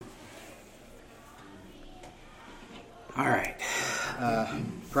All right.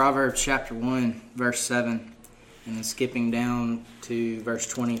 Proverbs chapter 1, verse 7, and then skipping down to verse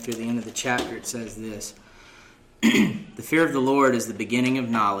 20 through the end of the chapter, it says this. The fear of the Lord is the beginning of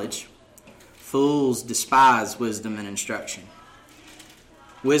knowledge. Fools despise wisdom and instruction.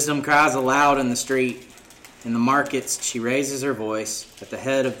 Wisdom cries aloud in the street. In the markets she raises her voice. At the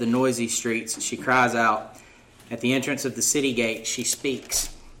head of the noisy streets she cries out. At the entrance of the city gate she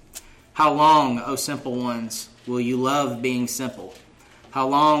speaks. How long, O simple ones, will you love being simple? How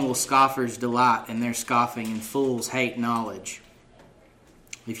long will scoffers delight in their scoffing and fools hate knowledge?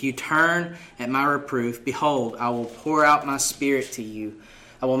 If you turn at my reproof, behold, I will pour out my spirit to you.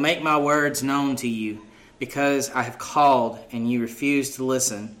 I will make my words known to you, because I have called and you refuse to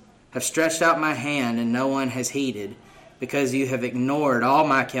listen, have stretched out my hand and no one has heeded, because you have ignored all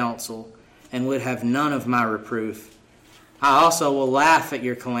my counsel and would have none of my reproof. I also will laugh at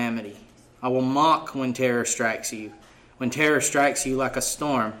your calamity. I will mock when terror strikes you, when terror strikes you like a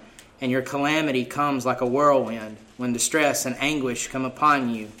storm, and your calamity comes like a whirlwind, when distress and anguish come upon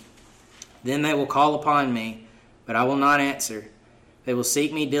you. Then they will call upon me, but I will not answer. They will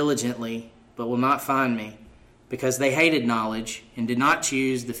seek me diligently, but will not find me, because they hated knowledge and did not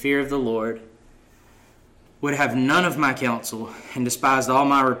choose the fear of the Lord, would have none of my counsel, and despised all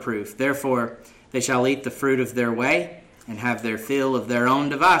my reproof. Therefore they shall eat the fruit of their way, and have their fill of their own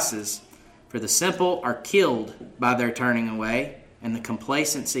devices. For the simple are killed by their turning away, and the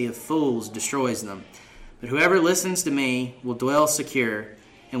complacency of fools destroys them. But whoever listens to me will dwell secure,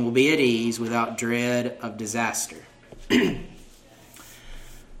 and will be at ease without dread of disaster.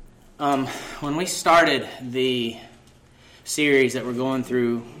 When we started the series that we're going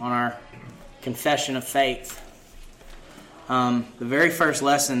through on our confession of faith, the very first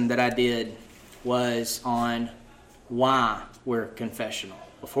lesson that I did was on why we're confessional.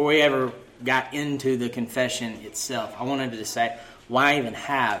 Before we ever got into the confession itself, I wanted to say, why even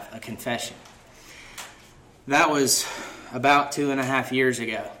have a confession? That was about 2.5 years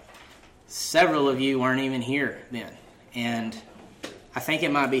ago. Several of you weren't even here then, and I think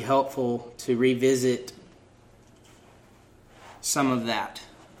it might be helpful to revisit some of that.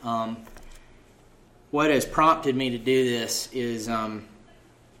 What has prompted me to do this is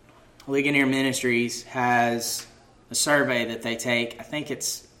Ligonier Ministries has a survey that they take. I think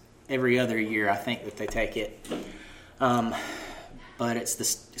it's every other year, I think, that they take it. But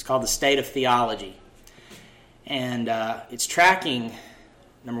it's called the State of Theology. And it's tracking,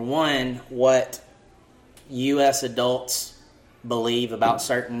 number one, what U.S. adults believe about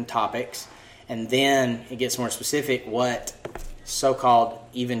certain topics, and then it gets more specific what so-called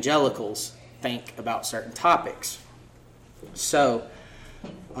evangelicals think about certain topics. So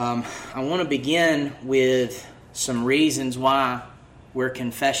I want to begin with some reasons why we're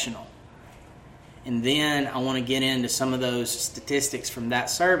confessional, and then I want to get into some of those statistics from that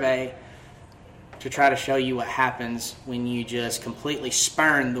survey to try to show you what happens when you just completely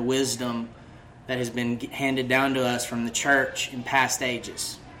spurn the wisdom that has been handed down to us from the church in past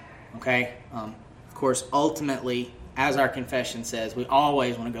ages. Okay? Of course, ultimately, as our confession says, we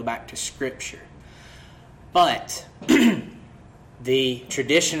always want to go back to Scripture. But the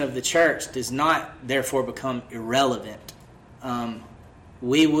tradition of the church does not, therefore, become irrelevant.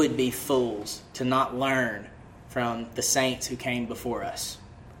 We would be fools to not learn from the saints who came before us.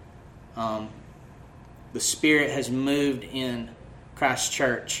 The Spirit has moved in Christ's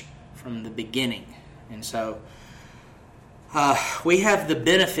church from the beginning. And so we have the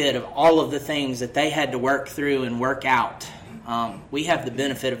benefit of all of the things that they had to work through and work out. We have the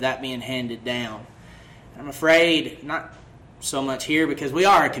benefit of that being handed down. I'm afraid not so much here because we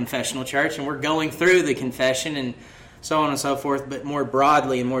are a confessional church and we're going through the confession and so on and so forth, but more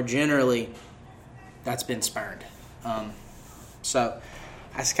broadly and more generally, that's been spurned. So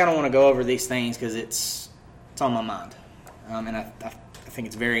I just kind of want to go over these things because it's on my mind. And I think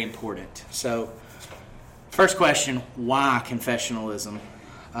it's very important. So, first question, why confessionalism?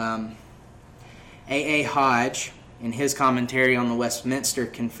 A. Hodge, in his commentary on the Westminster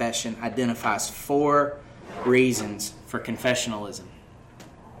Confession, identifies 4 reasons for confessionalism.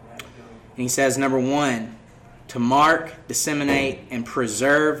 And he says, number 1, to mark, disseminate, and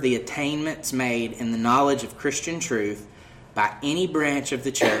preserve the attainments made in the knowledge of Christian truth by any branch of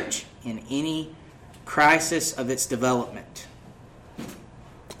the church in any crisis of its development.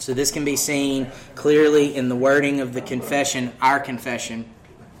 So this can be seen clearly in the wording of the confession, our confession,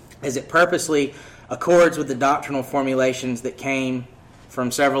 as it purposely accords with the doctrinal formulations that came from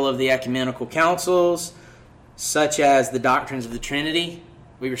several of the ecumenical councils, such as the doctrines of the Trinity.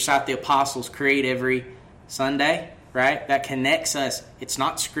 We recite the Apostles' Creed every Sunday, right? That connects us. It's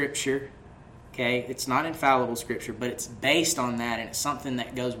not Scripture. Okay, Okay, it's not infallible Scripture, but it's based on that, and it's something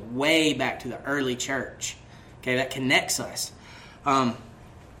that goes way back to the early church. Okay, that connects us.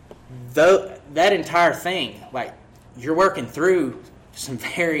 Though that entire thing, like, you're working through some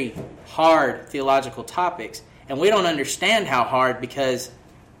very hard theological topics, and we don't understand how hard because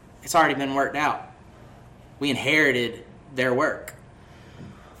it's already been worked out. We inherited their work.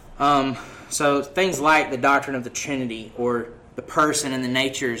 So things like the doctrine of the Trinity or the person and the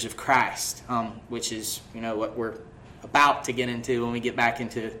natures of Christ, which is, what we're about to get into when we get back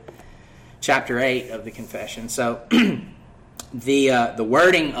into chapter 8 of the confession. So the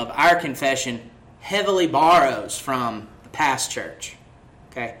wording of our confession heavily borrows from the past church.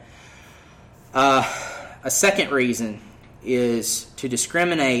 Okay. A second reason is to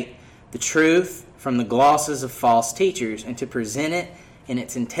discriminate the truth from the glosses of false teachers and to present it in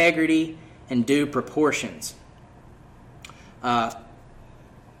its integrity and due proportions.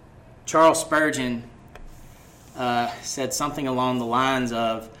 Charles Spurgeon said something along the lines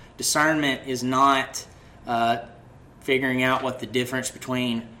of, discernment is not figuring out what the difference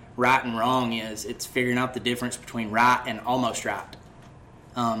between right and wrong is. It's figuring out the difference between right and almost right.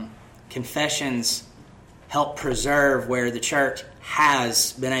 Confessions help preserve where the church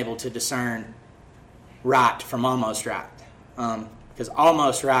has been able to discern right from almost right. Because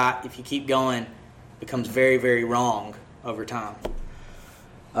almost right, if you keep going, becomes very, very wrong over time.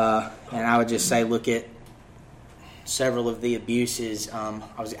 And I would just say, look at several of the abuses. I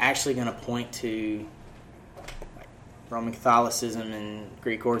was actually going to point to Roman Catholicism and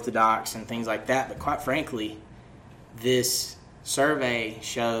Greek Orthodox and things like that, but quite frankly, this survey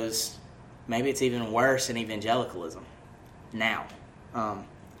shows maybe it's even worse in evangelicalism now.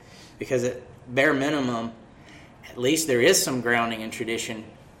 Because at bare minimum, at least there is some grounding in tradition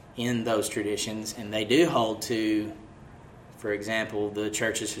in those traditions, and they do hold to, for example, the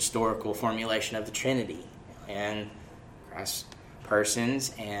church's historical formulation of the Trinity and Christ's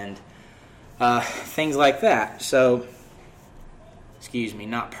persons and things like that. So,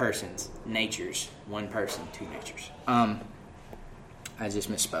 not persons, natures. One person, two natures. I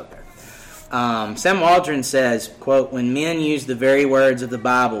just misspoke there. Sam Waldron says, quote, "When men use the very words of the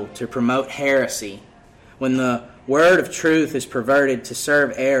Bible to promote heresy, when the word of truth is perverted to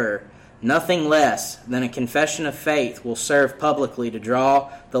serve error, nothing less than a confession of faith will serve publicly to draw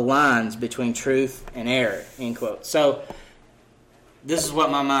the lines between truth and error," end quote. So, this is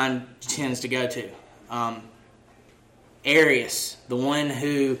what my mind tends to go to. Arius, the one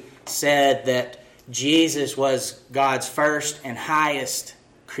who said that Jesus was God's first and highest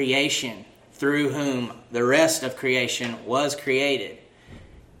creation, through whom the rest of creation was created,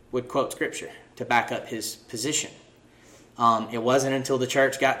 would quote Scripture to back up his position. It wasn't until the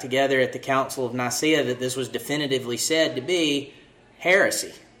church got together at the Council of Nicaea that this was definitively said to be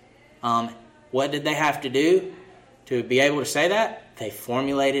heresy. What did they have to do to be able to say that? They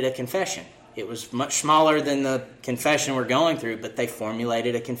formulated a confession. It was much smaller than the confession we're going through, but they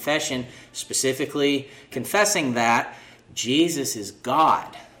formulated a confession specifically confessing that Jesus is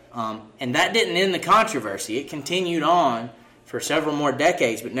God. And that didn't end the controversy. It continued on for several more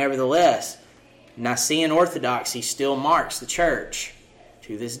decades, but nevertheless, Nicene Orthodoxy still marks the church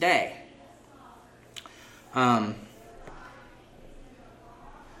to this day.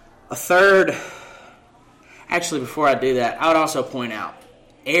 Actually, before I do that, I would also point out,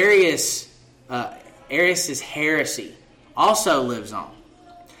 Arius' heresy also lives on.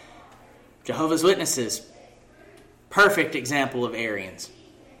 Jehovah's Witnesses, perfect example of Arians.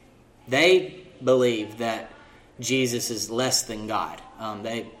 They believe that Jesus is less than God.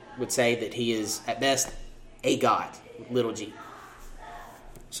 They would say that he is, at best, a God, little g.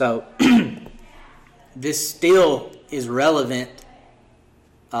 So, this still is relevant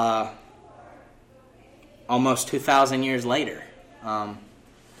almost 2,000 years later. A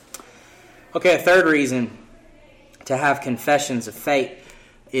third reason to have confessions of faith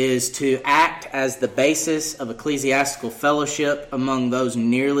is to act as the basis of ecclesiastical fellowship among those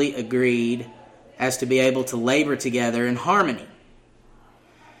nearly agreed as to be able to labor together in harmony.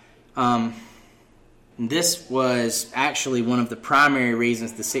 This was actually one of the primary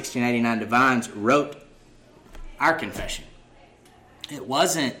reasons the 1689 Divines wrote our confession. It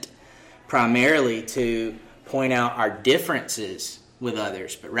wasn't primarily to point out our differences with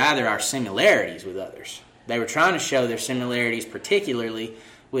others, but rather our similarities with others. They were trying to show their similarities particularly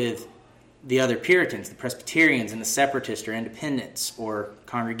with the other Puritans, the Presbyterians, and the Separatists or Independents or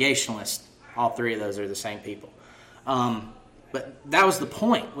Congregationalists. All three of those are the same people. But that was the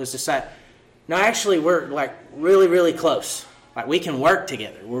point, was to say, no, actually, we're like really, really close. Like, we can work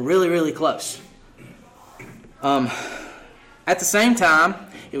together. We're really, really close. At the same time,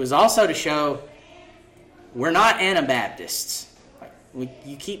 it was also to show we're not Anabaptists.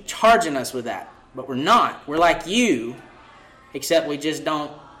 You keep charging us with that, but we're not. We're like you, except we just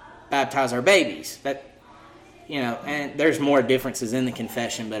don't baptize our babies. And there's more differences in the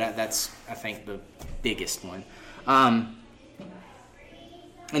confession, but that's, I think, the biggest one.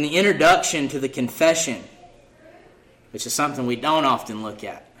 In the introduction to the confession, which is something we don't often look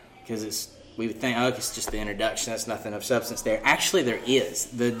at, because we would think, it's just the introduction, that's nothing of substance there. Actually, there is.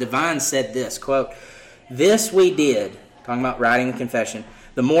 The divine said this, quote, "This we did," talking about writing the confession,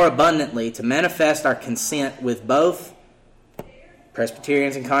 "the more abundantly to manifest our consent with both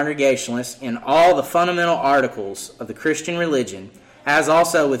Presbyterians and Congregationalists in all the fundamental articles of the Christian religion, as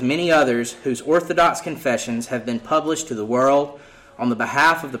also with many others whose orthodox confessions have been published to the world on the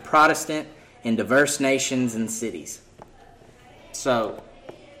behalf of the Protestant in diverse nations and cities." So,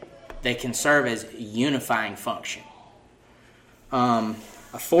 they can serve as a unifying function. A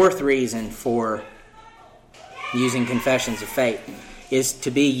fourth reason for using confessions of faith is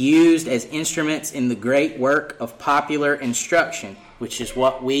to be used as instruments in the great work of popular instruction, which is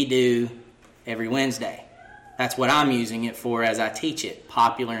what we do every Wednesday. That's what I'm using it for as I teach it,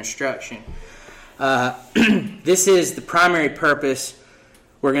 popular instruction. This is the primary purpose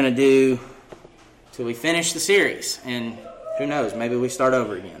we're going to do till we finish the series. And who knows, maybe we start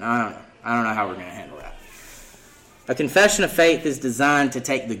over again. I don't know. I don't know how we're going to handle that. A confession of faith is designed to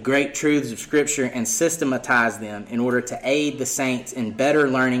take the great truths of Scripture and systematize them in order to aid the saints in better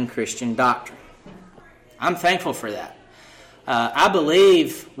learning Christian doctrine. I'm thankful for that. I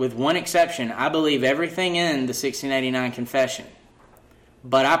believe, with one exception, I believe everything in the 1689 Confession.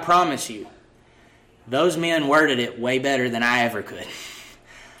 But I promise you, those men worded it way better than I ever could.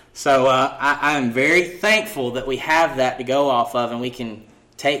 So I am very thankful that we have that to go off of, and we can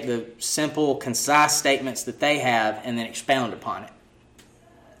take the simple, concise statements that they have and then expound upon it.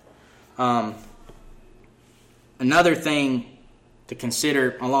 Another thing to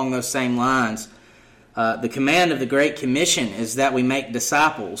consider along those same lines, the command of the Great Commission is that we make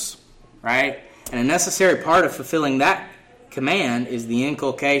disciples, right? And a necessary part of fulfilling that command is the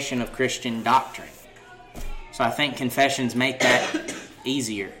inculcation of Christian doctrine. So I think confessions make that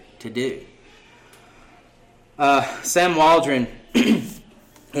easier to do. Sam Waldron,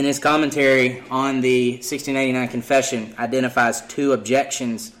 in his commentary on the 1689 Confession, identifies two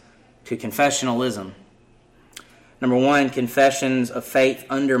objections to confessionalism. Number one, confessions of faith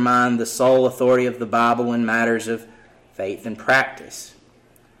undermine the sole authority of the Bible in matters of faith and practice.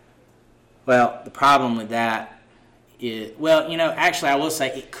 Well, the problem with that is, actually I will say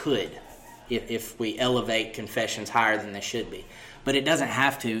it could if we elevate confessions higher than they should be. But it doesn't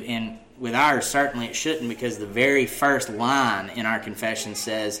have to, and with ours, certainly it shouldn't, because the very first line in our confession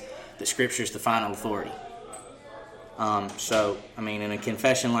says that Scripture is the final authority. In a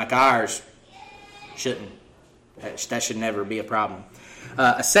confession like ours, that should never be a problem.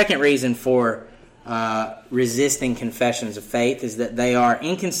 A second reason for resisting confessions of faith is that they are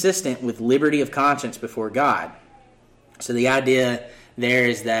inconsistent with liberty of conscience before God. So the idea there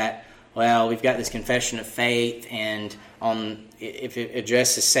is that, we've got this confession of faith, and if it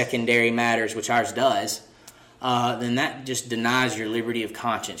addresses secondary matters, which ours does, then that just denies your liberty of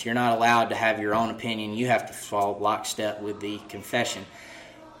conscience. You're not allowed to have your own opinion. You have to follow lockstep with the confession.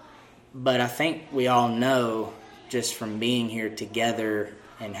 But I think we all know, just from being here together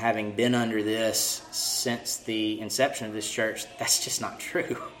and having been under this since the inception of this church, that's just not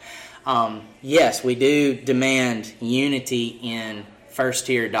true. Yes, we do demand unity in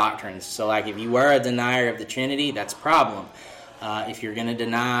first-tier doctrines. So, if you were a denier of the Trinity, that's a problem. If you're going to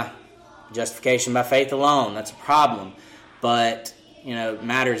deny justification by faith alone, that's a problem. But,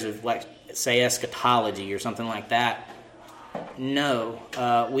 matters of, say, eschatology or something like that, no.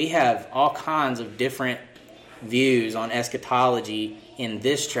 We have all kinds of different views on eschatology in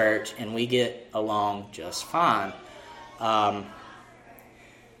this church, and we get along just fine.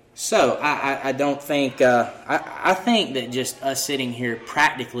 So I don't think, I think that just us sitting here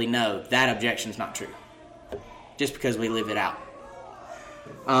practically know that objection's not true, just because we live it out.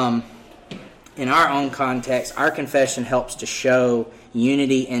 In our own context, our confession helps to show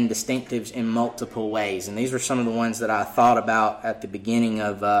unity and distinctives in multiple ways, and these were some of the ones that I thought about at the beginning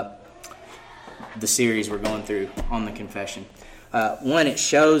of the series we're going through on the confession. One, it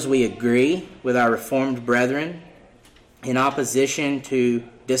shows we agree with our Reformed brethren in opposition to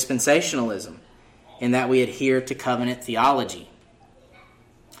dispensationalism, in that we adhere to covenant theology.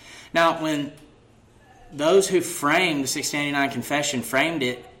 Now, when those who framed the 1689 Confession framed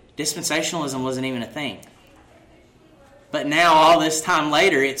it, dispensationalism wasn't even a thing. But now, all this time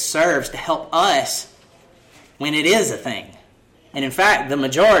later, it serves to help us when it is a thing. And in fact, the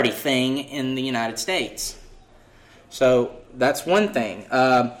majority thing in the United States. So that's one thing.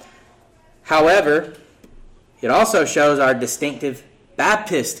 However, it also shows our distinctive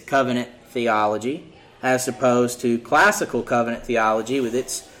Baptist covenant theology as opposed to classical covenant theology with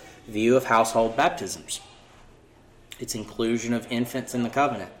its view of household baptisms. Its inclusion of infants in the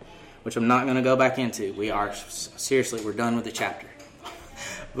covenant, which I'm not going to go back into. We're done with the chapter.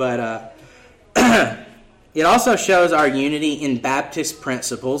 But it also shows our unity in Baptist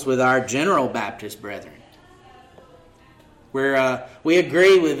principles with our general Baptist brethren. We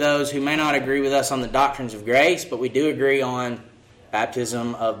agree with those who may not agree with us on the doctrines of grace, but we do agree on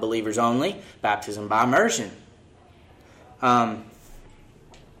baptism of believers only, baptism by immersion. But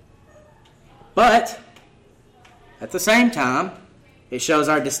at the same time, it shows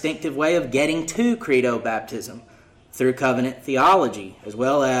our distinctive way of getting to credo baptism through covenant theology, as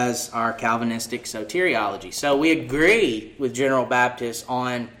well as our Calvinistic soteriology. So we agree with General Baptists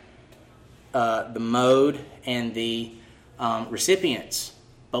on the mode and the recipients,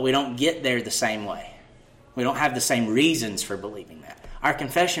 but we don't get there the same way. We don't have the same reasons for believing that. Our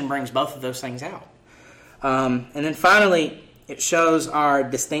confession brings both of those things out. And then finally, it shows our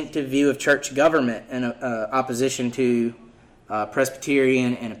distinctive view of church government in opposition to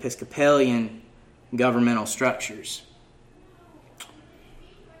Presbyterian and Episcopalian governmental structures.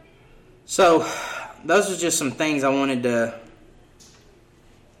 So, those are just some things I wanted to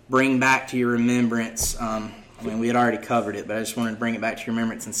bring back to your remembrance. We had already covered it, but I just wanted to bring it back to your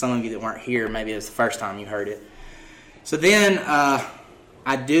remembrance. And some of you that weren't here, maybe it was the first time you heard it. So then,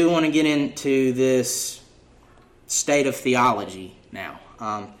 I do want to get into this state of theology now.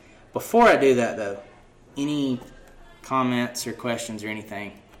 Before I do that, though, any comments or questions or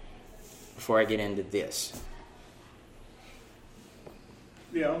anything before I get into this?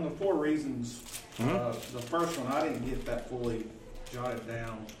 Yeah, on the 4 reasons, the first one, I didn't get that fully jotted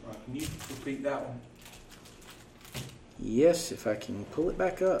down. Can you repeat that one? Yes, if I can pull it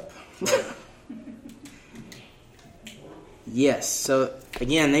back up. Yes, so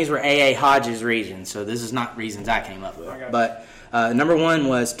again, these were A.A. Hodges' reasons, so this is not reasons I came up with. But number 1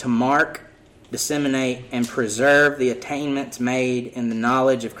 was to mark, disseminate, and preserve the attainments made in the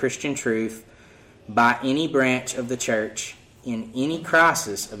knowledge of Christian truth by any branch of the church in any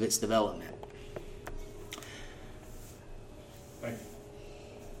crisis of its development.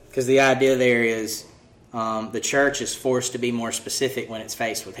 Because the idea there is the church is forced to be more specific when it's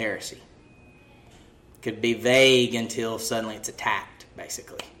faced with heresy. It could be vague until suddenly it's attacked,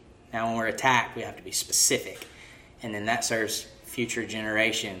 basically. Now when we're attacked, we have to be specific. And then that serves future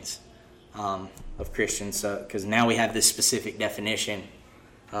generations of Christians, because now we have this specific definition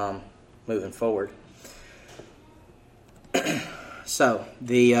moving forward. So,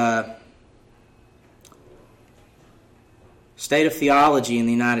 the state of theology in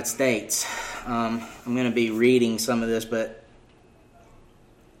the United States. I'm going to be reading some of this, but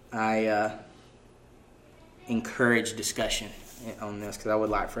I encourage discussion on this because I would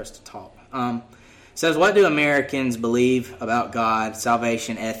like for us to talk. It says, what do Americans believe about God,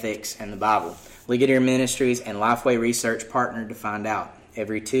 salvation, ethics, and the Bible? Ligonier Ministries and Lifeway Research partnered to find out.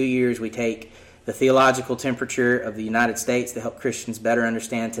 Every 2 years we take the theological temperature of the United States to help Christians better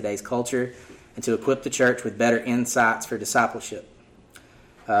understand today's culture and to equip the church with better insights for discipleship.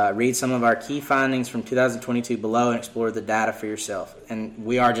 Read some of our key findings from 2022 below and explore the data for yourself. And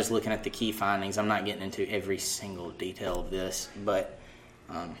we are just looking at the key findings. I'm not getting into every single detail of this, but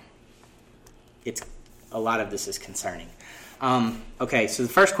it's a lot of this is concerning. Okay, so the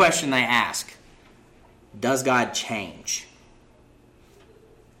first question they ask, does God change?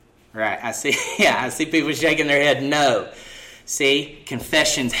 Right, I see people shaking their head no. See,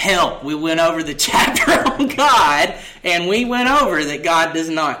 confessions help. We went over the chapter on God, and we went over that God does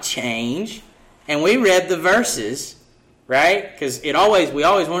not change. And we read the verses, right? Because we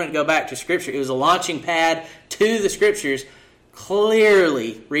always wanted to go back to Scripture. It was a launching pad to the Scriptures.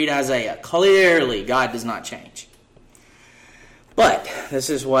 Clearly, read Isaiah. Clearly, God does not change. But this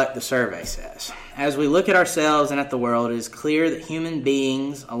is what the survey says. As we look at ourselves and at the world, it is clear that human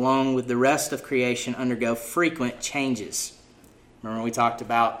beings, along with the rest of creation, undergo frequent changes. Remember we talked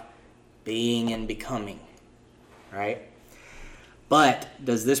about being and becoming, right? But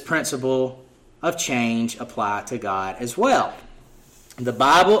does this principle of change apply to God as well? The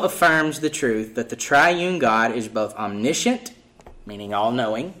Bible affirms the truth that the triune God is both omniscient, meaning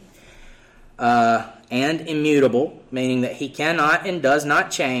all-knowing, and immutable, meaning that he cannot and does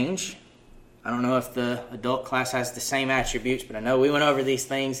not change. I don't know if the adult class has the same attributes, but I know we went over these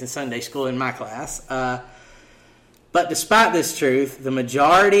things in Sunday school in my class. But despite this truth, the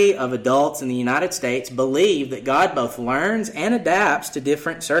majority of adults in the United States believe that God both learns and adapts to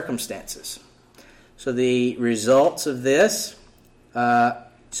different circumstances. So the results of this, so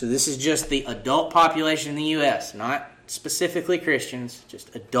this is just the adult population in the U.S., not specifically Christians,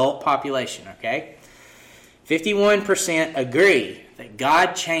 just adult population, okay? 51% agree that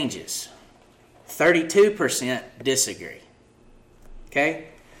God changes. 32% disagree. Okay?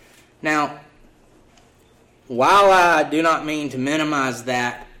 Now, while I do not mean to minimize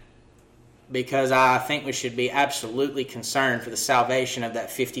that, because I think we should be absolutely concerned for the salvation of that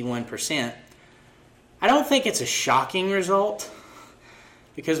 51%, I don't think it's a shocking result,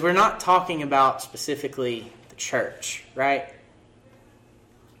 because we're not talking about specifically the church, right?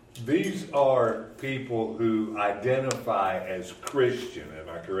 These are people who identify as Christian, am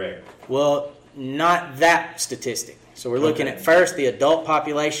I correct? Well, not that statistic. So we're looking at first the adult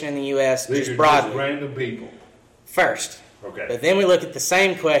population in the U.S. These just are broadly. just random people. First. Okay. But then we look at the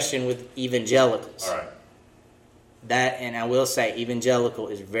same question with evangelicals. All right. That, and I will say, evangelical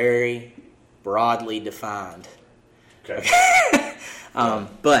is very broadly defined. Okay. So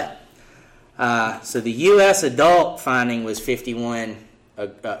the U.S. adult finding was 51%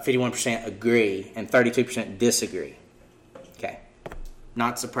 agree and 32% disagree. Okay.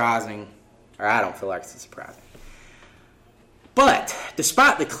 Not surprising, or I don't feel like it's surprising. But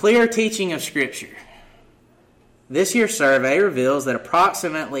despite the clear teaching of Scripture, this year's survey reveals that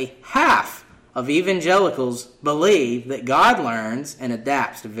approximately half of evangelicals believe that God learns and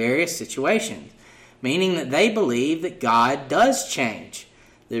adapts to various situations, meaning that they believe that God does change.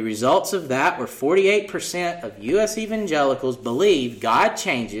 The results of that were 48% of U.S. evangelicals believe God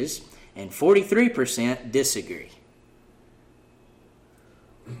changes and 43% disagree.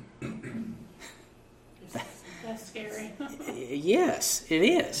 That's scary. Yes, it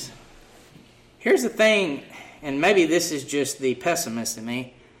is. Here's the thing, and maybe this is just the pessimist in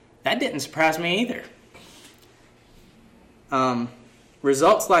me, that didn't surprise me either.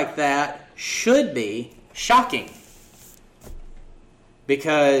 Results like that should be shocking,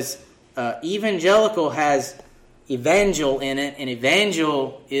 because evangelical has evangel in it, and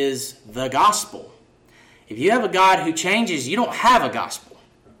evangel is the gospel. If you have a God who changes, you don't have a gospel.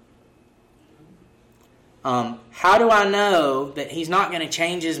 How do I know that He's not going to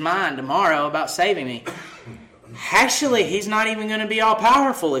change His mind tomorrow about saving me? Actually, He's not even going to be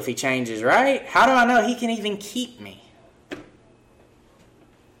all-powerful if He changes, right? How do I know He can even keep me?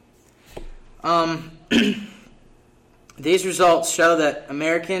 These results show that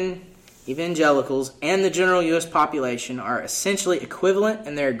American evangelicals and the general U.S. population are essentially equivalent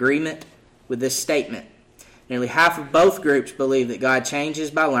in their agreement with this statement. Nearly half of both groups believe that God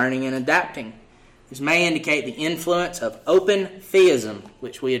changes by learning and adapting. This may indicate the influence of open theism,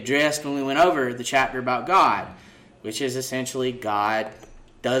 which we addressed when we went over the chapter about God, which is essentially God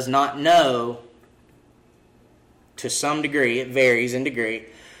does not know to some degree. It varies in degree,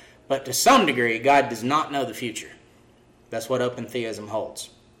 but to some degree, God does not know the future. That's what open theism holds.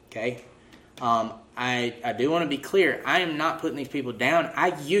 Okay? I do want to be clear. I am not putting these people down.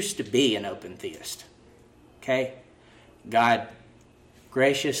 I used to be an open theist. Okay? God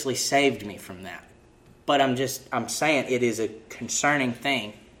graciously saved me from that. But I'm saying it is a concerning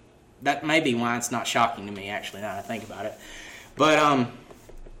thing. That may be why it's not shocking to me, actually, now that I think about it. But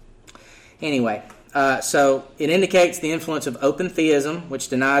anyway, so it indicates the influence of open theism, which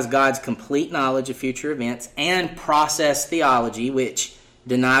denies God's complete knowledge of future events, and process theology, which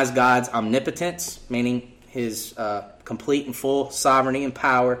denies God's omnipotence, meaning His complete and full sovereignty and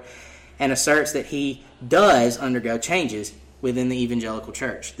power, and asserts that He does undergo changes within the evangelical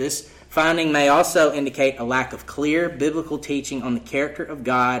church. This finding may also indicate a lack of clear biblical teaching on the character of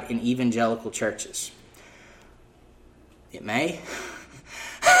God in evangelical churches. It may.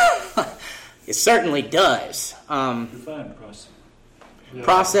 It certainly does. Define process.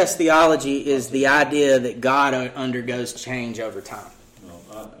 Process theology is the idea that God undergoes change over time. No,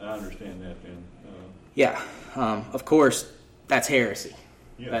 I understand that then. Yeah. Of course, that's heresy.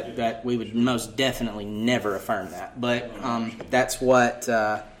 Yeah, That we would most definitely never affirm that. But that's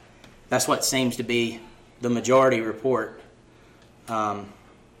what seems to be the majority report. Well,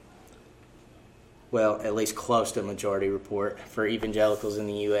 at least close to a majority report for evangelicals in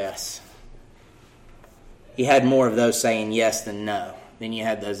the U.S. You had more of those saying yes than no. Then you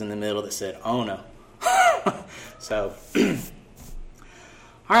had those in the middle that said, oh no. So,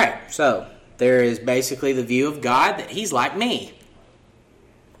 all right. So there is basically the view of God that He's like me.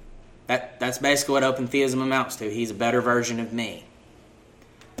 That's basically what open theism amounts to. He's a better version of me.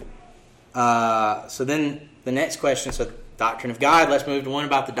 So then the next question, so doctrine of God, let's move to one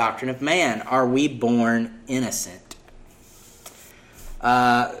about the doctrine of man. Are we born innocent?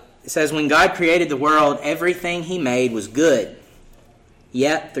 It says, when God created the world, everything He made was good.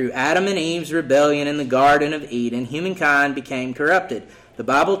 Yet, through Adam and Eve's rebellion in the Garden of Eden, humankind became corrupted. The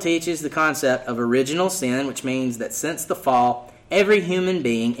Bible teaches the concept of original sin, which means that since the fall, every human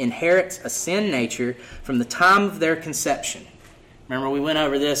being inherits a sin nature from the time of their conception. Remember, we went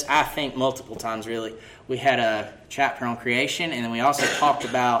over this, I think, multiple times, really. We had a chapter on creation, and then we also talked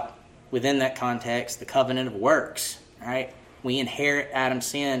about, within that context, the covenant of works, right? We inherit Adam's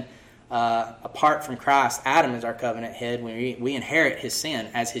sin. Apart from Christ, Adam is our covenant head. We inherit his sin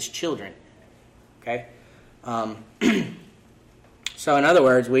as his children. Okay? So in other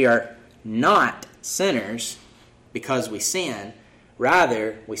words, we are not sinners because we sin.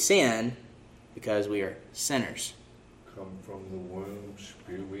 Rather, we sin because we are sinners. Come from the womb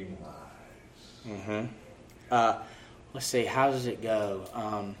spewing lies. Mm-hmm. Let's see, how does it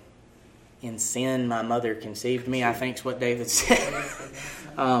go? In sin, my mother conceived me, I think is what David said.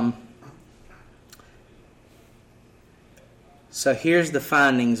 So here's the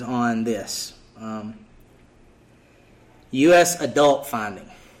findings on this. U.S. adult finding.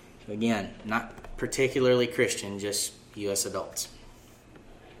 Again, not particularly Christian, just U.S. adults.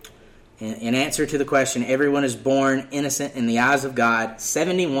 In answer to the question, everyone is born innocent in the eyes of God,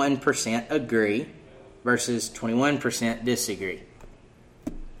 71% agree versus 21% disagree.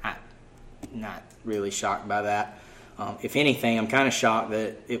 I'm not really shocked by that. If anything, I'm kind of shocked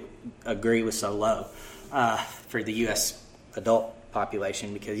that agree was so low for the U.S. adult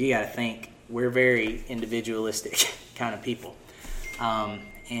population, because you got to think we're very individualistic kind of people,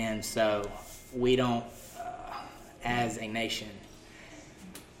 and so we don't, as a nation,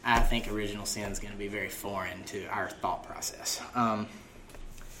 I think original sin is going to be very foreign to our thought process.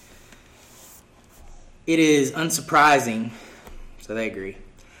 It is unsurprising, so they agree,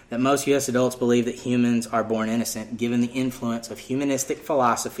 that most U.S. adults believe that humans are born innocent, given the influence of humanistic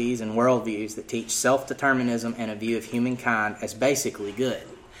philosophies and worldviews that teach self-determinism and a view of humankind as basically good.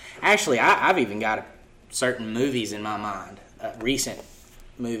 Actually, I've even got certain movies in my mind, recent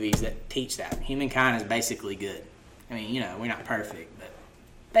movies that teach that. Humankind is basically good. I mean, we're not perfect, but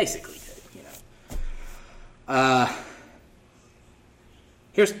basically good,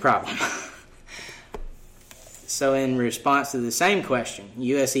 Here's the problem. So in response to the same question,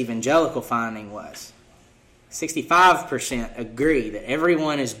 U.S. evangelical finding was 65% agree that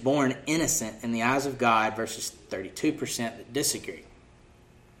everyone is born innocent in the eyes of God versus 32% that disagree.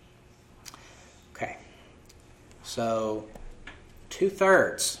 Okay. So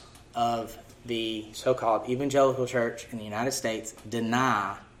 2/3 of the so-called evangelical church in the United States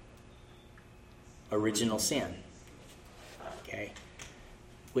deny original sin. Okay.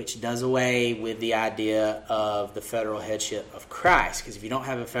 Which does away with the idea of the federal headship of Christ. Because if you don't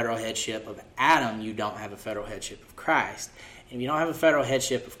have a federal headship of Adam, you don't have a federal headship of Christ. And if you don't have a federal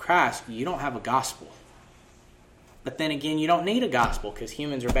headship of Christ, you don't have a gospel. But then again, you don't need a gospel because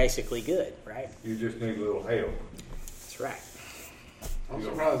humans are basically good, right? You just need a little help. That's right. I'm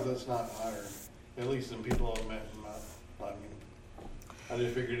surprised that's not higher, at least in people I've met in my I mean, I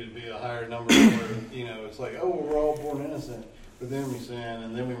just figured it'd be a higher number where, it's like, oh, we're all born innocent. But then we sin,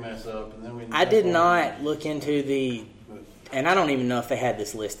 and then we mess up, and then we... I did not look into the... And I don't even know if they had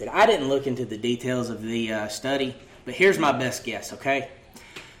this listed. I didn't look into the details of the study, but here's my best guess, okay?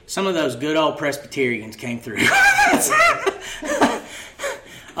 Some of those good old Presbyterians came through.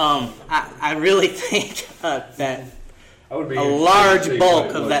 I really think that a large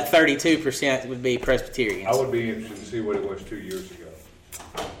bulk of that 32% would be Presbyterians. I would be interested to see what it was 2 years ago.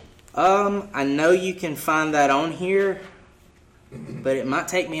 I know you can find that on here, but it might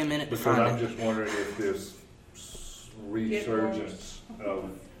take me a minute to find it. Because I'm just wondering if this resurgence of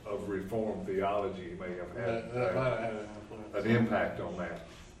Reformed theology may have had an impact on that.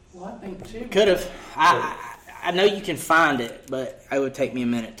 Well, I think too. Could have. I know you can find it, but it would take me a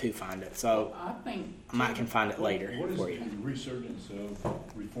minute to find it. So I think I might can find it later What is for the you. resurgence of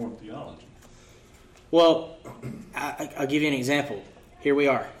Reformed theology? Well, I'll give you an example. Here we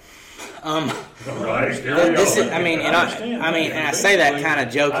are. Right. This is, and I say that kind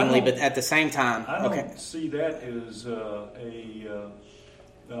of jokingly, but at the same time, I don't okay. see that as a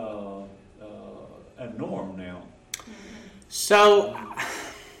norm now. So,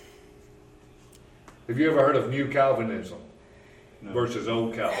 Have you ever heard of New Calvinism No. versus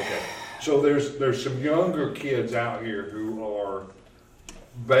Old Calvinism? Okay. So there's some younger kids out here who are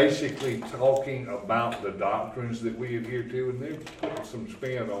basically talking about the doctrines that we adhere to, and they're putting some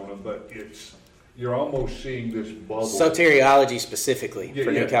spin on them, but you're almost seeing this bubble. soteriology specifically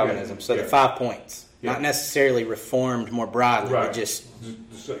for New Yeah, Calvinism. yeah, So the yeah. 5 points, Yeah. not necessarily Reformed more broadly, Right. but just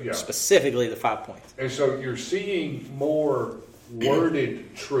Yeah. specifically the 5 points. And so you're seeing more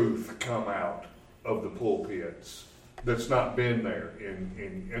worded truth come out of the pulpits that's not been there.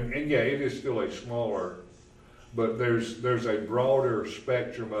 And yeah, it is still a smaller, but there's a broader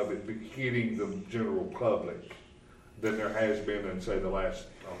spectrum of it hitting the general public than there has been in, say, the last,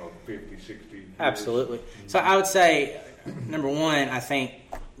 I don't know, 50, 60 years. Absolutely. So I would say, number one, I think,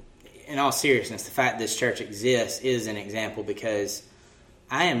 in all seriousness, the fact this church exists is an example, because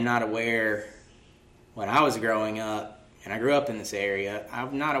I am not aware, when I was growing up, and I grew up in this area,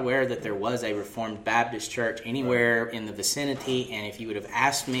 I'm not aware that there was a Reformed Baptist church anywhere in the vicinity. And if you would have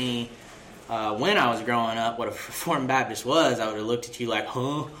asked me when I was growing up what a Reformed Baptist was, I would have looked at you like,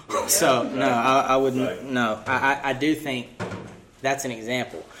 huh? So, no, I wouldn't. No, I do think that's an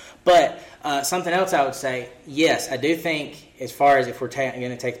example. But something else I would say, yes, I do think, as far as if we're going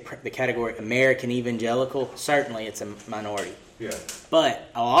to take the category American evangelical, certainly it's a minority. Yeah. But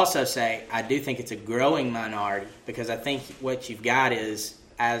I'll also say I do think it's a growing minority, because I think what you've got is,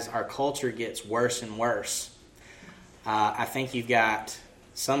 as our culture gets worse and worse, I think you've got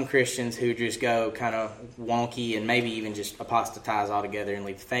some Christians who just go kind of wonky and maybe even just apostatize altogether and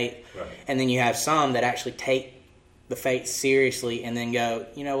leave the faith. Right. And then you have some that actually take the faith seriously and then go,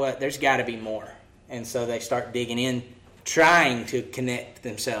 you know what, there's got to be more. And so they start digging in, trying to connect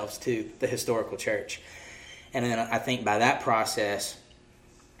themselves to the historical church. And then I think by that process,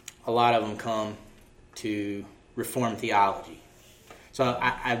 a lot of them come to Reformed theology. So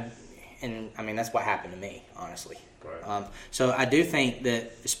I mean, that's what happened to me, honestly. Right. So I do think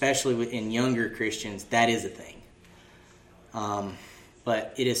that, especially in younger Christians, that is a thing.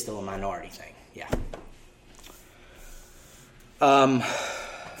 But it is still a minority thing, yeah. I'm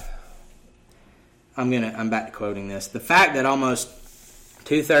back to quoting this. The fact that almost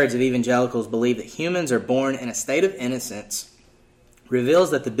 2/3 of evangelicals believe that humans are born in a state of innocence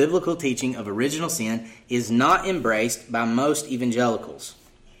reveals that the biblical teaching of original sin is not embraced by most evangelicals.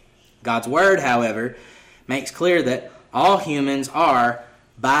 God's Word, however, makes clear that all humans are,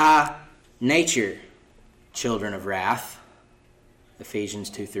 by nature, children of wrath. Ephesians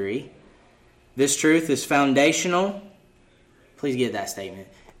 2:3. This truth is foundational. Please get that statement.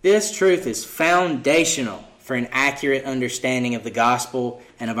 This truth is foundational for an accurate understanding of the gospel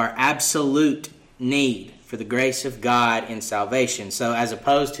and of our absolute need for the grace of God in salvation. So as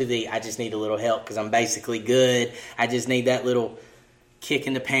opposed to I just need a little help because I'm basically good, I just need that little kick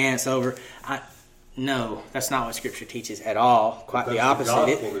in the pants over. No, that's not what Scripture teaches at all. Quite the opposite.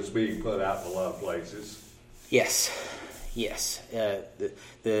 The gospel is being put out in a lot of places. Yes.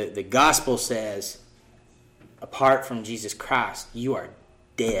 The gospel says, apart from Jesus Christ, you are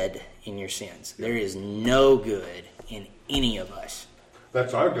dead in your sins. There is no good in any of us.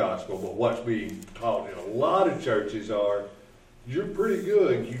 That's our gospel, but what's being taught in a lot of churches you're pretty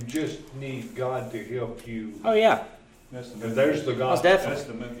good, you just need God to help you. Oh, yeah. And there's the gospel. Definitely. That's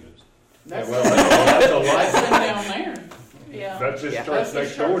the Methodist. Yeah, well, that's a That's life. them down there. Yeah. That's this Yeah. church That's the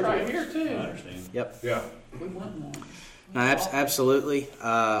next door church to right us. here I too. understand. Yep. Yeah. We want one. No, absolutely.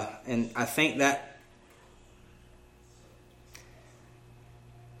 And I think that...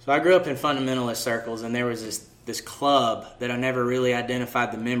 So I grew up in fundamentalist circles, and there was this club that I never really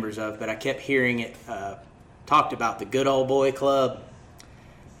identified the members of, but I kept hearing it talked about, the Good Old Boy Club.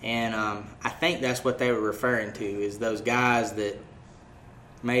 And I think that's what they were referring to, is those guys that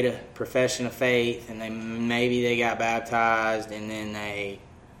made a profession of faith, and maybe they got baptized, and then they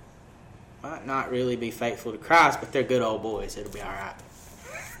might not really be faithful to Christ, but they're good old boys. It'll be all right.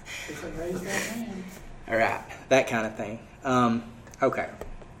 If they raise that man. All right, that kind of thing. Okay.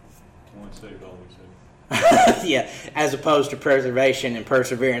 Once saved, always saved. Yeah, as opposed to preservation and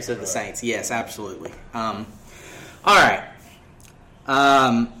perseverance of the saints. Yes, absolutely. All right.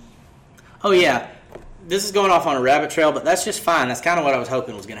 Oh, yeah. This is going off on a rabbit trail, but that's just fine. That's kind of what I was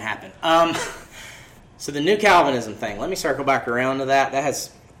hoping was going to happen. So the New Calvinism thing, let me circle back around to that. That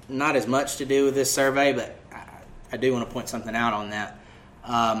has not as much to do with this survey, but I do want to point something out on that.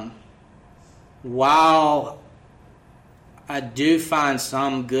 While I do find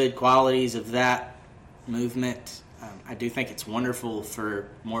some good qualities of that movement, I do think it's wonderful for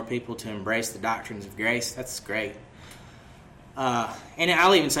more people to embrace the doctrines of grace. That's great. And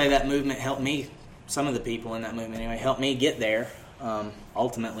I'll even say that movement helped me, some of the people in that movement anyway, helped me get there.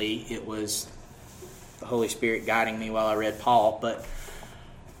 Ultimately, it was the Holy Spirit guiding me while I read Paul, but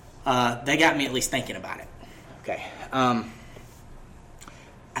they got me at least thinking about it. Okay.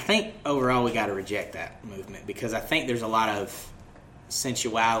 I think overall we got to reject that movement, because I think there's a lot of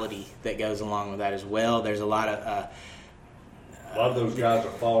sensuality that goes along with that as well. There's a lot of those guys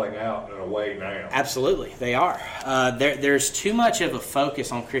are falling out in a way now. Absolutely, they are. There's too much of a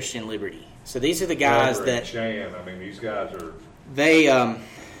focus on Christian liberty. So these are the guys Weber and Chan, I mean, these guys are...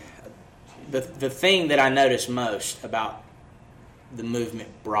 the thing that I notice most about the movement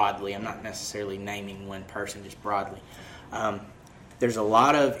broadly, I'm not necessarily naming one person, just broadly, there's a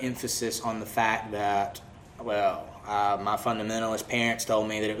lot of emphasis on the fact that, my fundamentalist parents told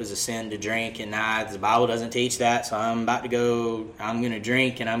me that it was a sin to drink, and the Bible doesn't teach that, so I'm going to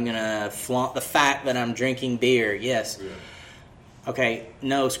drink, and I'm going to flaunt the fact that I'm drinking beer. Yes. Yeah. Okay,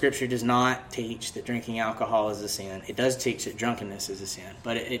 no, Scripture does not teach that drinking alcohol is a sin. It does teach that drunkenness is a sin,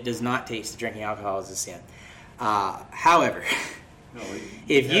 but it does not teach that drinking alcohol is a sin. However, no,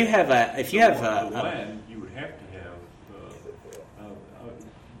 if you have a wine, you would have to have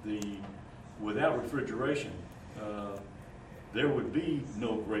without refrigeration. There would be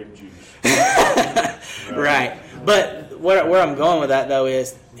no grape juice. Right. But where I'm going with that, though,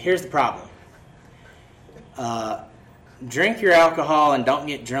 is here's the problem. Drink your alcohol and don't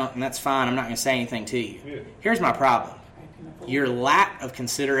get drunk, and that's fine. I'm not going to say anything to you. Yeah. Here's my problem. Your lack of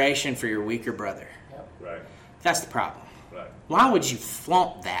consideration for your weaker brother. Right. That's the problem. Right. Why would you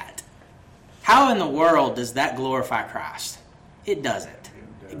flaunt that? How in the world does that glorify Christ? It doesn't.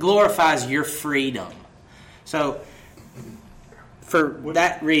 It glorifies your freedom. So, for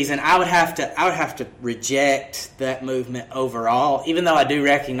that reason, I would have to reject that movement overall. Even though I do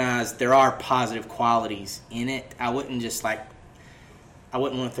recognize there are positive qualities in it, I wouldn't want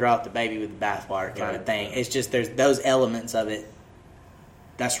to throw out the baby with the bathwater kind of thing. It's just there's those elements of it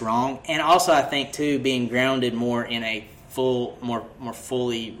that's wrong, and also I think too being grounded more in a more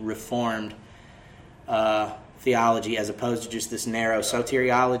fully reformed theology as opposed to just this narrow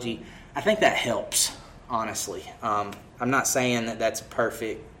soteriology. I think that helps. Honestly, I'm not saying that that's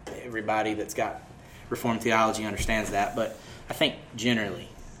perfect. Everybody that's got Reformed theology understands that, but I think generally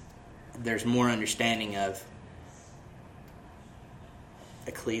there's more understanding of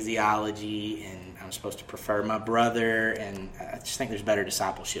ecclesiology, and I'm supposed to prefer my brother, and I just think there's better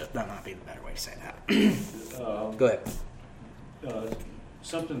discipleship. That might be the better way to say that. Go ahead.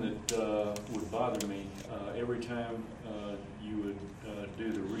 Something that would bother me every time you would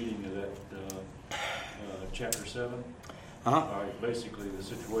do the reading of that chapter 7. Uh-huh. All right, basically the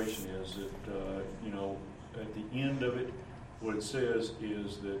situation is that at the end of it, what it says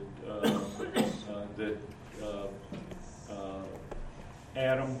is that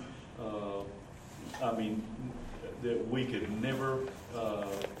Adam, that we could never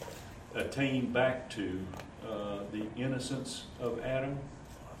attain back to the innocence of Adam,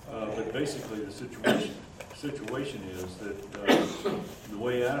 but basically the situation is that the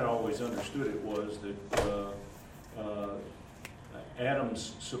way I always understood it was that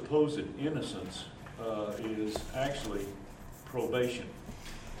Adam's supposed innocence is actually probation.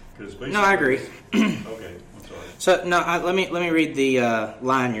 No, I agree. Okay, I'm sorry. So no, let me read the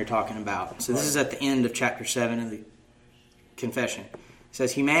line you're talking about. So this is at the end of chapter 7 of the Confession. It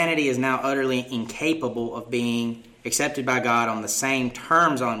says, humanity is now utterly incapable of being accepted by God on the same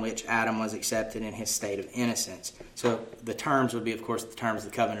terms on which Adam was accepted in his state of innocence. So the terms would be, of course, the terms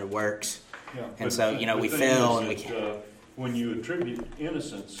of the covenant of works. Yeah, and so, we fail and we can't. When you attribute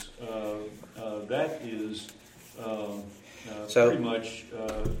innocence, that is pretty much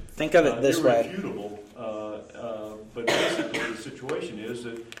think of it this irrefutable. But basically the situation is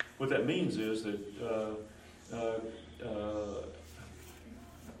that what that means is that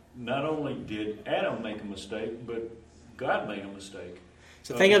not only did Adam make a mistake, but God made a mistake.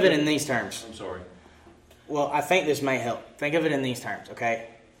 So think of it in these terms. I'm sorry. Well, I think this may help. Think of it in these terms, okay?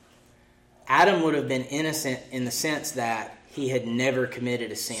 Adam would have been innocent in the sense that he had never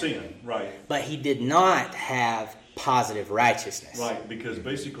committed a sin. Sin, right. But he did not have positive righteousness. Right, because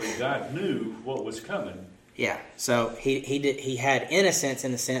basically God knew what was coming. Yeah, so he had innocence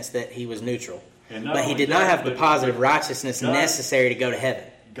in the sense that he was neutral. But he did not have the positive righteousness necessary to go to heaven.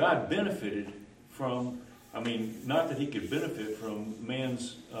 God benefited from, not that he could benefit from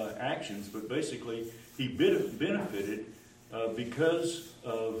man's actions, but basically he benefited because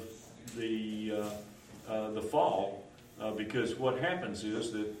of the fall. Because what happens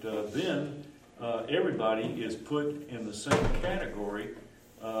is that then everybody is put in the same category,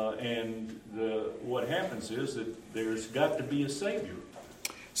 and what happens is that there's got to be a Savior.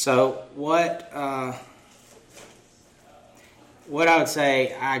 So what I would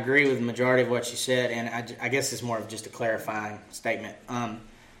say, I agree with the majority of what you said, and I guess it's more of just a clarifying statement.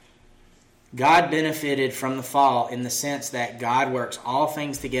 God benefited from the fall in the sense that God works all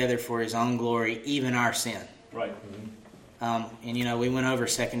things together for His own glory, even our sin. Right. And we went over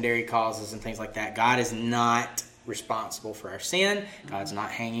secondary causes and things like that. God is not responsible for our sin. God's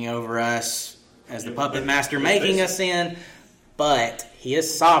not hanging over us as the puppet master making us sin. But He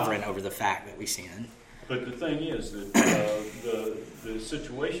is sovereign over the fact that we sin. But the thing is that the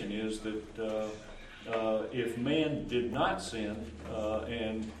situation is that if man did not sin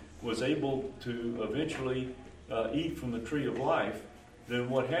and was able to eventually eat from the tree of life, then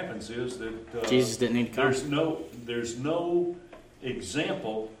what happens is that Jesus didn't need to come. There's no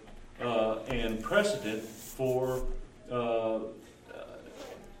example and precedent for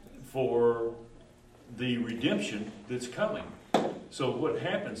the redemption that's coming. So what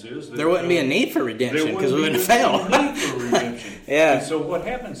happens is that There wouldn't be a need for redemption because we wouldn't There fail. wouldn't be a need for redemption. Yeah. And so what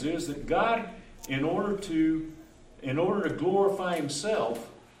happens is that God, in order to glorify Himself,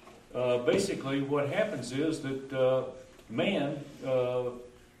 basically what happens is that man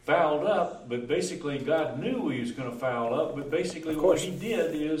fouled up, but basically God knew he was going to foul up. But basically what He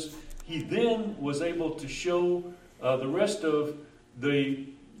did is He then was able to show the rest of the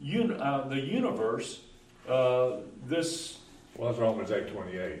universe this. Well, that's Romans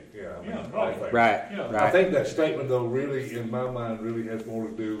 8:28. Yeah, right. I think. Right, Yeah. I right. think that statement, though, really, in my mind, really has more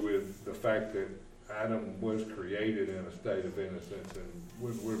to do with the fact that Adam was created in a state of innocence, and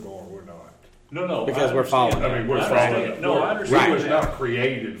we're not. No. Because I we're understand fallen. that. I mean, we're I understand. fallen. No, I He understand was that. not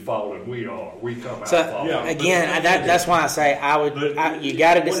created fallen. We are. We come out So fallen. Yeah. again, that's why I say you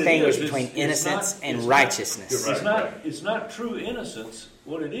got to distinguish between it's innocence not- and it's not- righteousness. Right. It's not true innocence.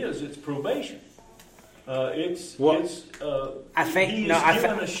 What it is, it's probation. Well, I think- he no, is I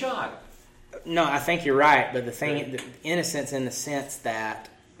given thi- a shot. No, I think you're right, but the innocence in the sense that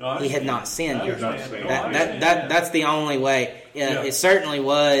No, I he had understand. not sinned I yet. understand. Not No, I understand That's the only way. Yeah. It certainly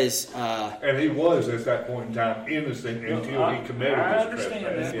was. And he was, at that point in time, innocent until he committed I this understand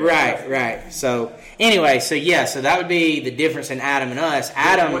trespass. that. Yeah. Right. So anyway, so that would be the difference in Adam and us.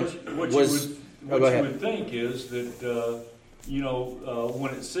 Adam What was. you go would ahead. think is that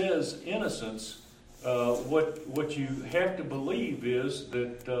when it says innocence, what you have to believe is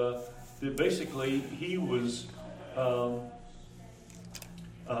that basically he was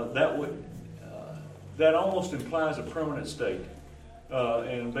that almost implies a permanent state,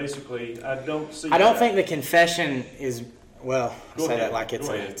 and basically I don't see. I don't that. think the confession is. Well, I Go say ahead. that like Go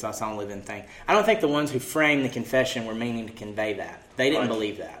ahead. it's a living thing. I don't think the ones who framed the confession were meaning to convey that. They didn't Right.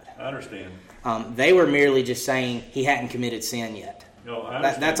 believe that. I understand. They were merely just saying he hadn't committed sin yet. No, I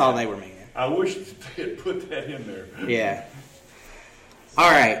understand. That's all they were meaning. I wish they had put that in there. Yeah.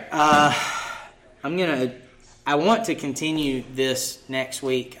 All right. I want to continue this next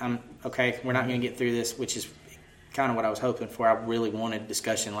week. Okay. We're not going to get through this, which is kind of what I was hoping for. I really wanted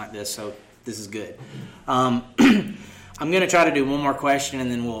discussion like this, so this is good. I'm going to try to do one more question, and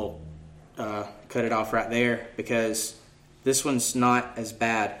then we'll cut it off right there because this one's not as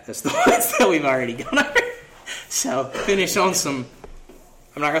bad as the ones that we've already gone over. So finish on some.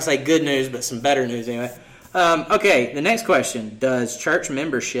 I'm not going to say good news, but some better news anyway. Okay, the next question. Does church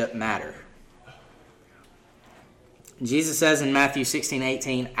membership matter? Jesus says in Matthew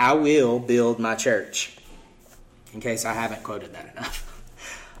 16:18, I will build my church. In case I haven't quoted that enough.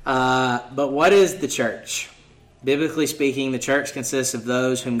 But what is the church? Biblically speaking, the church consists of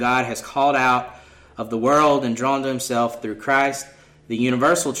those whom God has called out of the world and drawn to Himself through Christ. The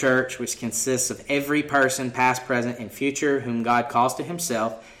universal church, which consists of every person, past, present, and future, whom God calls to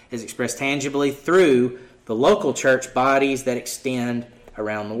Himself, is expressed tangibly through the local church bodies that extend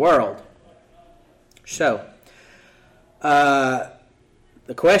around the world. So,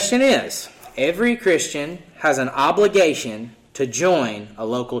 the question is, every Christian has an obligation to join a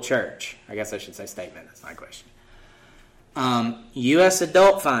local church. I guess I should say statement. That's my question. U.S.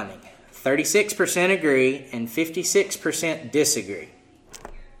 adult finding, 36% agree and 56% disagree.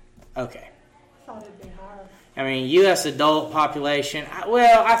 Okay. I thought it'd be higher. I mean, U.S. adult population,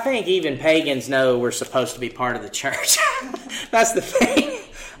 I think even pagans know we're supposed to be part of the church. That's the thing.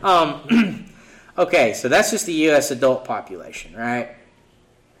 Okay, so that's just the U.S. adult population, right?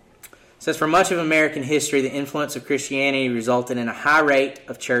 It says, for much of American history, the influence of Christianity resulted in a high rate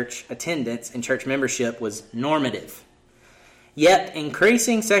of church attendance, and church membership was normative. Yet,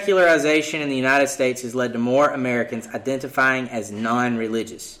 increasing secularization in the United States has led to more Americans identifying as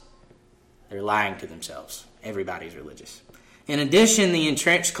non-religious. They're lying to themselves. Everybody's religious. In addition, the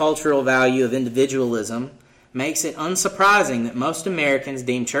entrenched cultural value of individualism makes it unsurprising that most Americans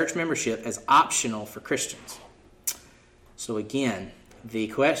deem church membership as optional for Christians. So again, the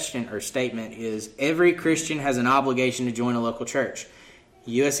question or statement is, every Christian has an obligation to join a local church.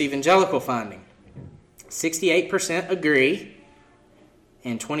 U.S. evangelical finding, 68% agree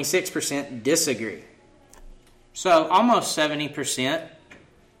and 26% disagree. So almost 70%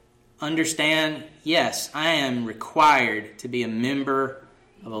 understand, yes, I am required to be a member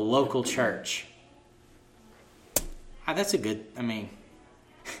of a local church. That's a good,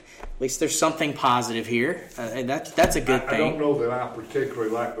 least there's something positive here. And that's a good I don't thing. know that I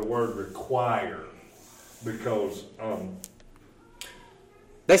particularly like the word require, because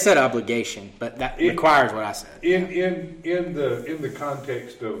They said obligation, but that requires what I said. in the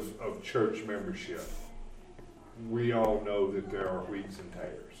context of church membership, we all know that there are wheats and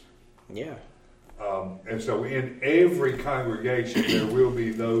tares. Yeah. And so in every congregation, there will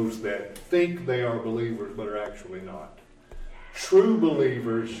be those that think they are believers but are actually not. True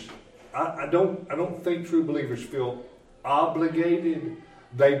believers, I don't think true believers feel obligated.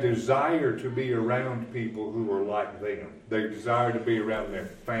 They desire to be around people who are like them. They desire to be around their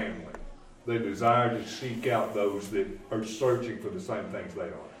family. They desire to seek out those that are searching for the same things they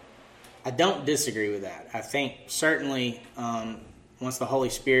are. I don't disagree with that. I think certainly once the Holy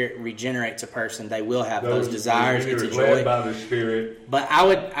Spirit regenerates a person, they will have those desires. It's a joy. Led by the Spirit. But I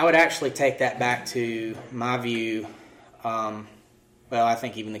would actually take that back to my view. Well, I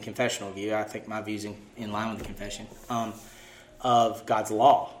think even the confessional view. I think my view's in line with the confession of God's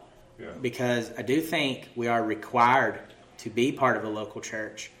law. Yeah. Because I do think we are required to be part of a local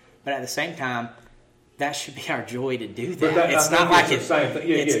church, but at the same time, that should be our joy to do that. It's not like it's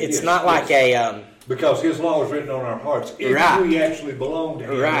not like a because His law is written on our hearts if Right. we actually belong to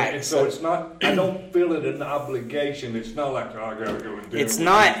Him. Right. And so it's not. I don't feel it an obligation. It's not like, oh, I gotta go and do it. It's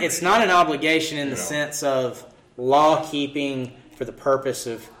not an obligation in the sense of law keeping for the purpose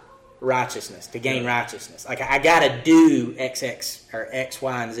of righteousness, to gain righteousness. Like I got to do XX or X,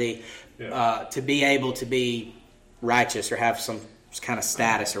 Y, and Z to be able to be righteous or have some kind of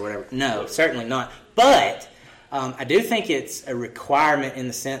status or whatever. No, certainly not. But I do think it's a requirement in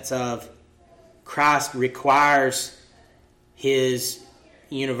the sense of Christ requires His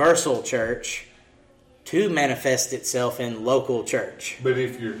universal church to manifest itself in local church. But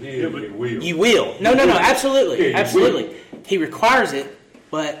if you're His, you will. You will. No, absolutely. Yeah, Absolutely. He requires it,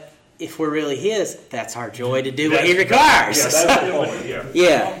 but if we're really His, that's our joy to do what He requires. Yeah, that's the point. Yeah.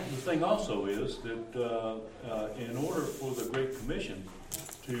 Yeah. Well, the thing also is that in order for the Great Commission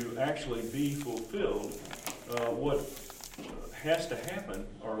to actually be fulfilled, what has to happen,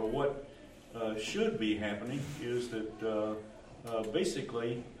 or what should be happening, is that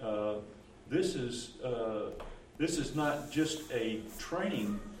basically this is not just a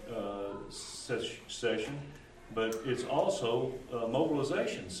training session, but it's also a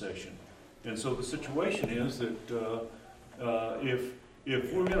mobilization session. And so the situation is that if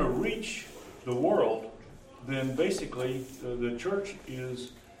we're going to reach the world, then basically the church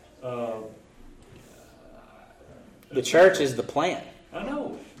is... The church is the plan. I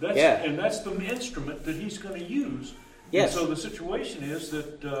know. And that's the instrument that He's going to use. Yes. And so the situation is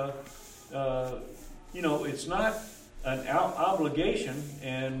that, it's not an obligation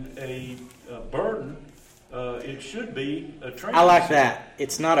and a burden. It should be a training. I like that.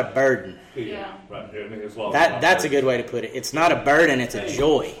 It's not a burden. Yeah. Right. And His law. That's a good way to put it. It's not a burden, it's a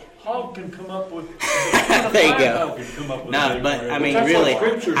joy. Hog can come up with... There you go. Hog can come up with No, a but I mean, That's really,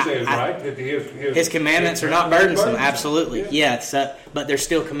 what Scripture says, right? That His commandments are not burdensome. Absolutely. Yeah, but they're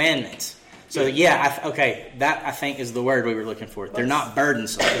still commandments. So that I think is the word we were looking for. They're not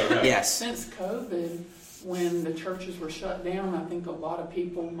burdensome. Yes. Since COVID, when the churches were shut down, I think a lot of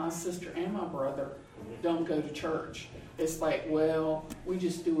people, my sister and my brother, don't go to church. It's like, well, we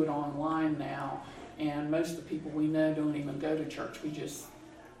just do it online now, and most of the people we know don't even go to church. We just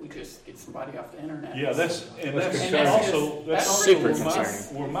get somebody off the internet. Yeah, that's super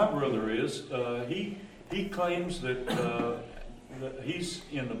concerning. Where my brother is. He claims that he's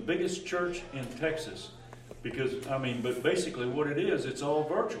in the biggest church in Texas, because but basically what it is, it's all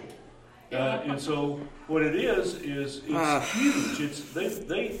virtual, and so what it is it's huge. It's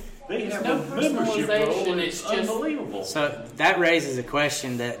they have no a membership roll. It's It's unbelievable. So that raises a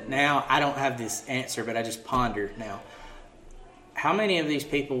question that now I don't have this answer, but I just ponder now. How many of these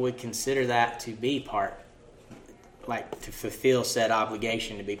people would consider that to be part, like to fulfill said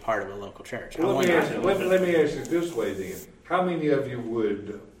obligation to be part of a local church? Well, let me ask you this way then. How many of you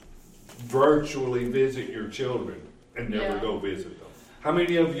would virtually visit your children and never go visit them? How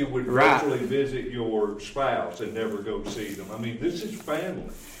many of you would virtually visit your spouse and never go see them? I mean, this is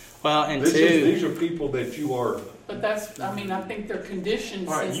family. Well, and these are people that you are... But I think they're conditioned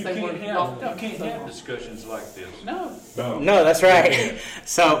since You they were locked up. can't have discussions like this. No, that's right.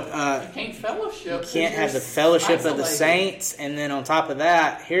 So you can't fellowship. you can't have the fellowship of the saints, and then on top of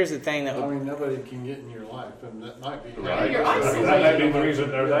that, here's the thing that nobody can get in your life, and that might be Right. You're isolated. That might be the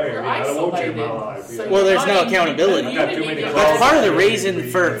reason they're there. You're I don't want you in my isolated. life. So Well, there's you're no not in accountability. community. I've got too many You're calls. That's part of the reason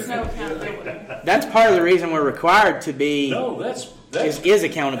There's no accountability. that's part of the reason we're required to be. No, that's is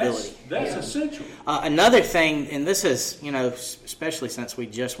accountability. That's essential. Another thing, and this is, especially since we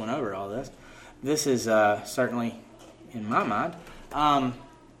just went over all this, this is certainly in my mind.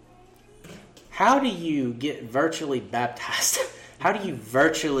 How do you get virtually baptized? How do you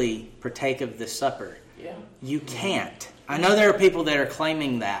virtually partake of the supper? Yeah. You can't. I know there are people that are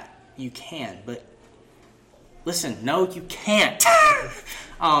claiming that you can, but listen, no, you can't.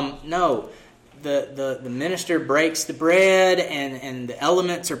 No. The minister breaks the bread and the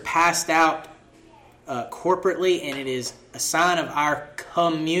elements are passed out corporately, and it is a sign of our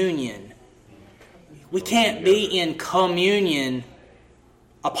communion. We can't be in communion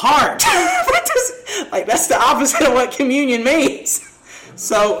apart. That's the opposite of what communion means.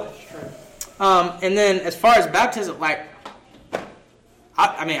 So, and then as far as baptism,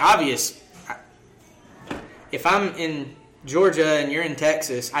 obvious. If I'm in Georgia and you're in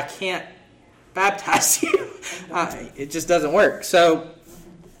Texas, I can't baptize you. It just doesn't work. So,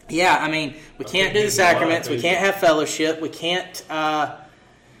 yeah, we can't do the sacraments. We can't have fellowship. We can't have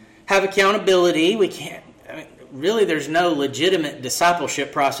accountability. We can't. Really, there's no legitimate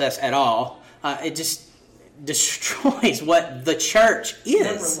discipleship process at all. It just destroys what the church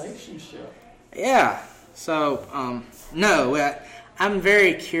is. The relationship. Yeah. So, no, I'm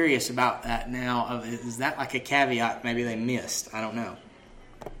very curious about that now. Is that like a caveat maybe they missed? I don't know.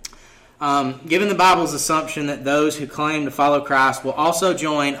 Given the Bible's assumption that those who claim to follow Christ will also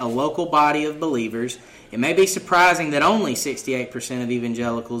join a local body of believers, it may be surprising that only 68% of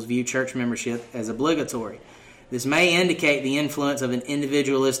evangelicals view church membership as obligatory. This may indicate the influence of an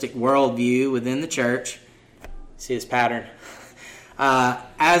individualistic worldview within the church. See this pattern?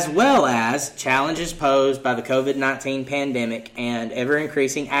 As well as challenges posed by the COVID-19 pandemic and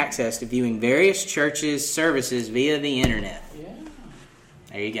ever-increasing access to viewing various churches' services via the internet. Yeah.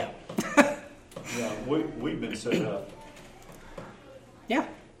 There you go. Yeah, we've been set up. Yeah.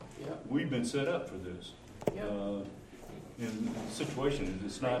 Yep. We've been set up for this. Yep. In situations,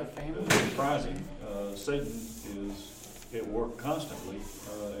 it's not surprising. Satan is at work constantly,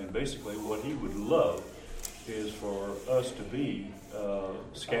 and basically what he would love is for us to be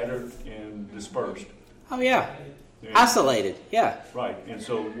scattered and dispersed. Oh, yeah. And, Isolated. Yeah. right. And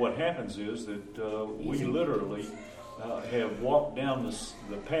so what happens is that we literally have walked down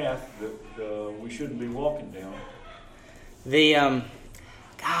the path that we shouldn't be walking down.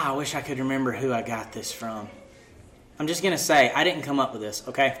 I wish I could remember who I got this from. I'm just going to say, I didn't come up with this,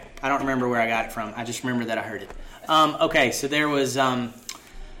 okay? I don't remember where I got it from. I just remember that I heard it. Okay, so there was, I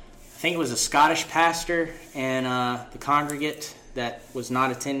think it was a Scottish pastor and the congregate that was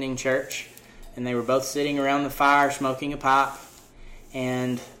not attending church. And they were both sitting around the fire smoking a pipe.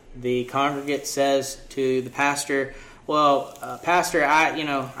 And the congregate says to the pastor, well, Pastor, I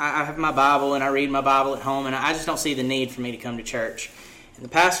have my Bible and I read my Bible at home and I just don't see the need for me to come to church. And the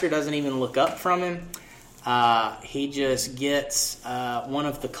pastor doesn't even look up from him. He just gets one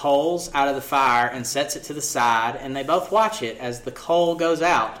of the coals out of the fire and sets it to the side, and they both watch it as the coal goes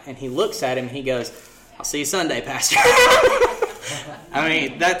out. And he looks at him and he goes, "I'll see you Sunday, Pastor."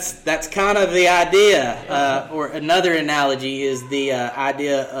 That's kind of the idea. Or another analogy is the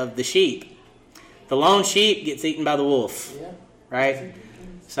idea of the sheep. The lone sheep gets eaten by the wolf, right?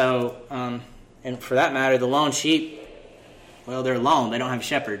 So, and for that matter, the lone sheep, well, they're alone. They don't have a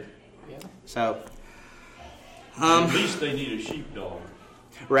shepherd. So. At least they need a sheepdog.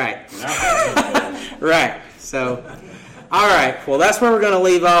 Right. Right. So, all right. Well, that's where we're going to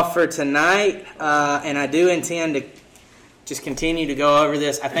leave off for tonight. And I do intend to just continue to go over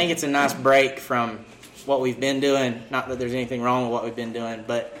this. I think it's a nice break from what we've been doing. Not that there's anything wrong with what we've been doing,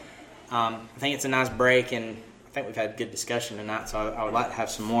 but I think it's a nice break, and I think we've had good discussion tonight, so I would like to have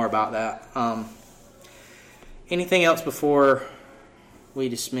some more about that. Anything else before we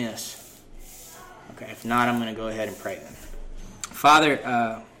dismiss? Okay, if not, I'm going to go ahead and pray then.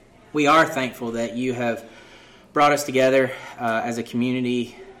 Father, we are thankful that you have brought us together as a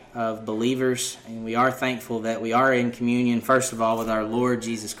community of believers, and we are thankful that we are in communion, first of all, with our Lord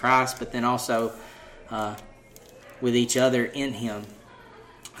Jesus Christ, but then also with each other in Him.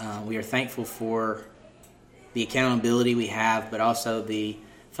 We are thankful for the accountability we have, but also the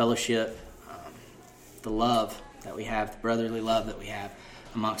fellowship, the love that we have, the brotherly love that we have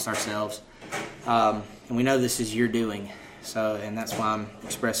amongst ourselves. And we know this is your doing, and that's why I'm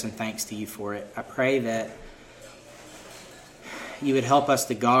expressing thanks to you for it. I pray that you would help us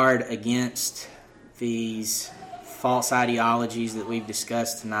to guard against these false ideologies that we've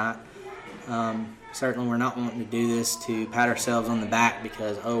discussed tonight. Certainly we're not wanting to do this to pat ourselves on the back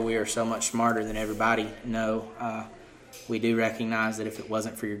because, we are so much smarter than everybody. No, we do recognize that if it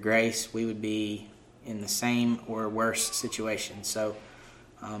wasn't for your grace, we would be in the same or worse situation. So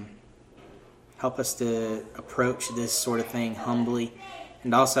help us to approach this sort of thing humbly.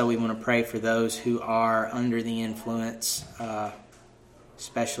 And also we want to pray for those who are under the influence,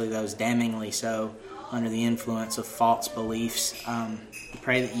 especially those damningly so, under the influence of false beliefs. We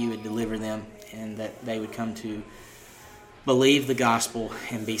pray that you would deliver them and that they would come to believe the gospel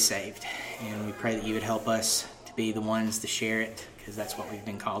and be saved. And we pray that you would help us to be the ones to share it, because that's what we've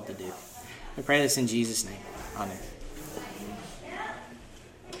been called to do. We pray this in Jesus' name. Amen.